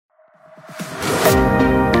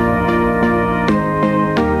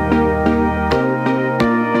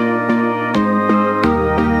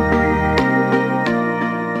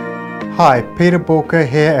Hi, Peter Borker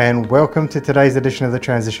here and welcome to today's edition of the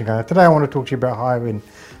Transition Guide. Today I want to talk to you about hiring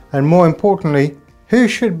and more importantly, who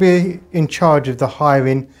should be in charge of the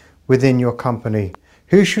hiring within your company?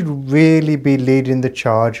 Who should really be leading the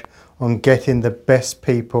charge on getting the best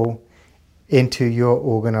people into your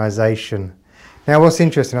organization? Now what's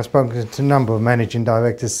interesting, I've spoken to a number of managing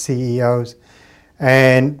directors, CEOs,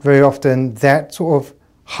 and very often that sort of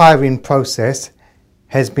hiring process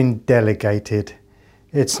has been delegated.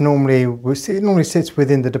 It normally sits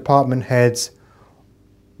within the department heads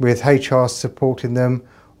with HR supporting them,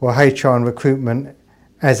 or HR and recruitment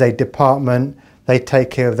as a department. They take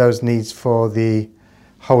care of those needs for the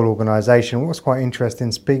whole organisation. What's quite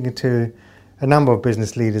interesting, speaking to a number of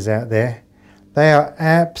business leaders out there, they are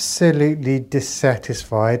absolutely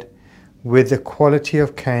dissatisfied with the quality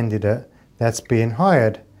of candidate that's being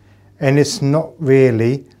hired. And it's not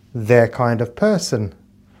really their kind of person.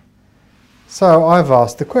 So I've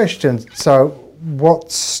asked the question, so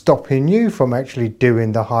what's stopping you from actually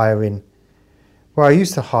doing the hiring? Well, I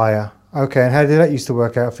used to hire. Okay, and how did that used to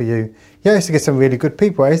work out for you? Yeah, I used to get some really good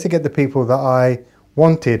people. I used to get the people that I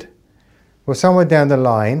wanted. Well, somewhere down the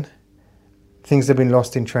line, things have been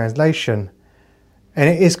lost in translation. And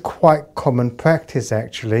it is quite common practice,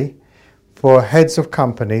 actually, for heads of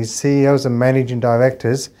companies, CEOs and managing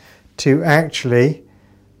directors to actually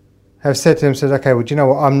have said to themselves, okay, well, do you know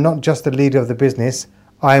what? I'm not just the leader of the business.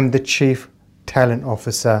 I'm the chief talent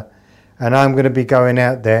officer. And I'm going to be going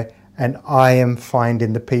out there and I am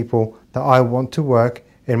finding the people that I want to work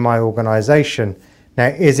in my organization. Now,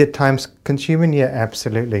 is it time consuming? Yeah,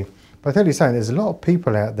 absolutely. But I tell you something, there's a lot of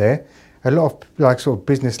people out there, a lot of sort of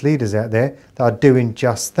business leaders out there that are doing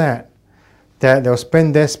just that. That they'll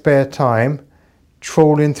spend their spare time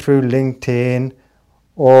trawling through LinkedIn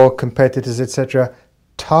or competitors, etc.,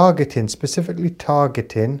 specifically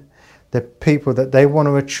targeting the people that they want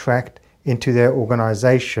to attract into their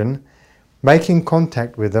organization, making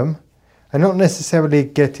contact with them, and not necessarily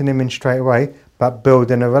getting them in straight away, but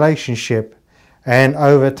building a relationship. And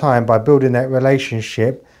over time, by building that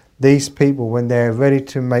relationship, these people, when they're ready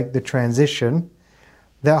to make the transition,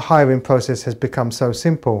 that hiring process has become so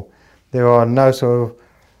simple. There are no sort of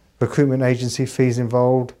recruitment agency fees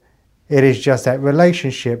involved. It is just that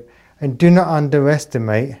relationship. And do not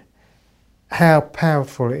underestimate how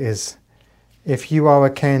powerful it is if you are a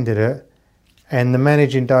candidate and the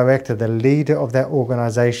managing director, the leader of that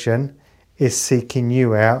organization, is seeking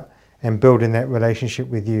you out and building that relationship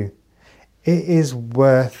with you. It is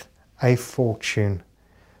worth a fortune,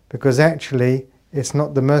 because actually it's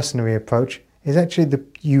not the mercenary approach. It's actually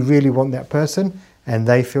you really want that person and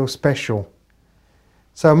they feel special.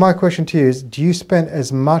 So my question to you is, do you spend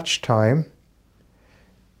as much time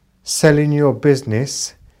selling your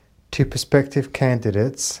business to prospective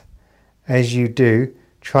candidates as you do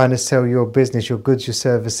trying to sell your business, your goods, your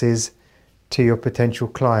services to your potential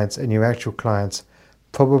clients and your actual clients?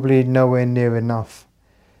 Probably nowhere near enough.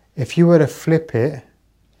 If you were to flip it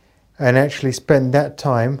and actually spend that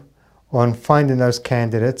time on finding those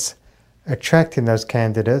candidates, attracting those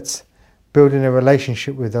candidates, building a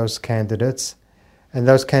relationship with those candidates, and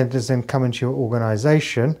those candidates then come into your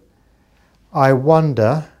organization, I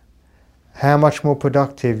wonder how much more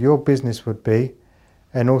productive your business would be,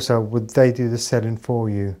 and also would they do the selling for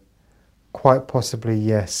you? Quite possibly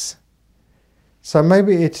yes. So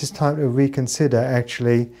maybe it is time to reconsider,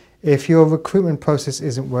 actually, if your recruitment process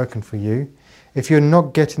isn't working for you, if you're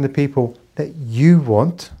not getting the people that you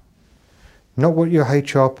want, not what your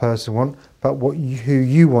HR person want, but who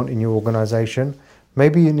you want in your organization,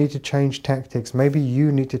 maybe you need to change tactics. Maybe you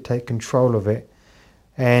need to take control of it.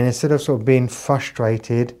 And instead of sort of being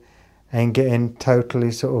frustrated and getting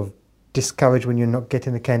totally sort of discouraged when you're not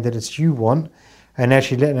getting the candidates you want, and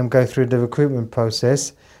actually letting them go through the recruitment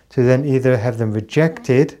process to then either have them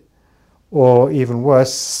rejected or even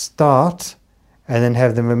worse, start and then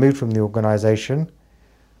have them removed from the organisation,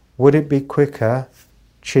 would it be quicker,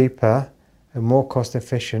 cheaper and more cost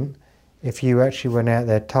efficient if you actually went out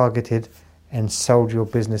there, targeted and sold your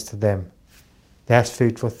business to them? That's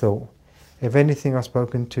food for thought. If anything I've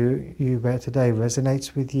spoken to you about today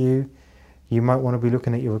resonates with you, you might want to be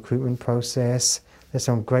looking at your recruitment process. There's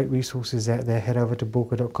some great resources out there. Head over to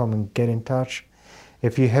borker.com and get in touch.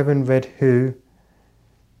 If you haven't read Who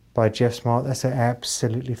by Jeff Smart, that's an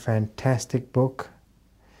absolutely fantastic book.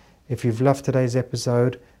 If you've loved today's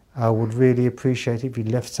episode, I would really appreciate it if you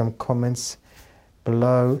left some comments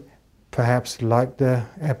below. Perhaps like the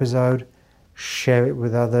episode, share it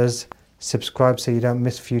with others, subscribe so you don't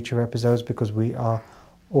miss future episodes, because we are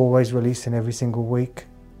always releasing every single week.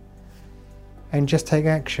 And just take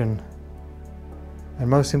action. And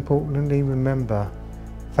most importantly, remember,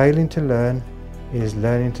 Failing to learn is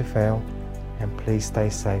learning to fail, and please stay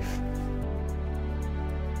safe.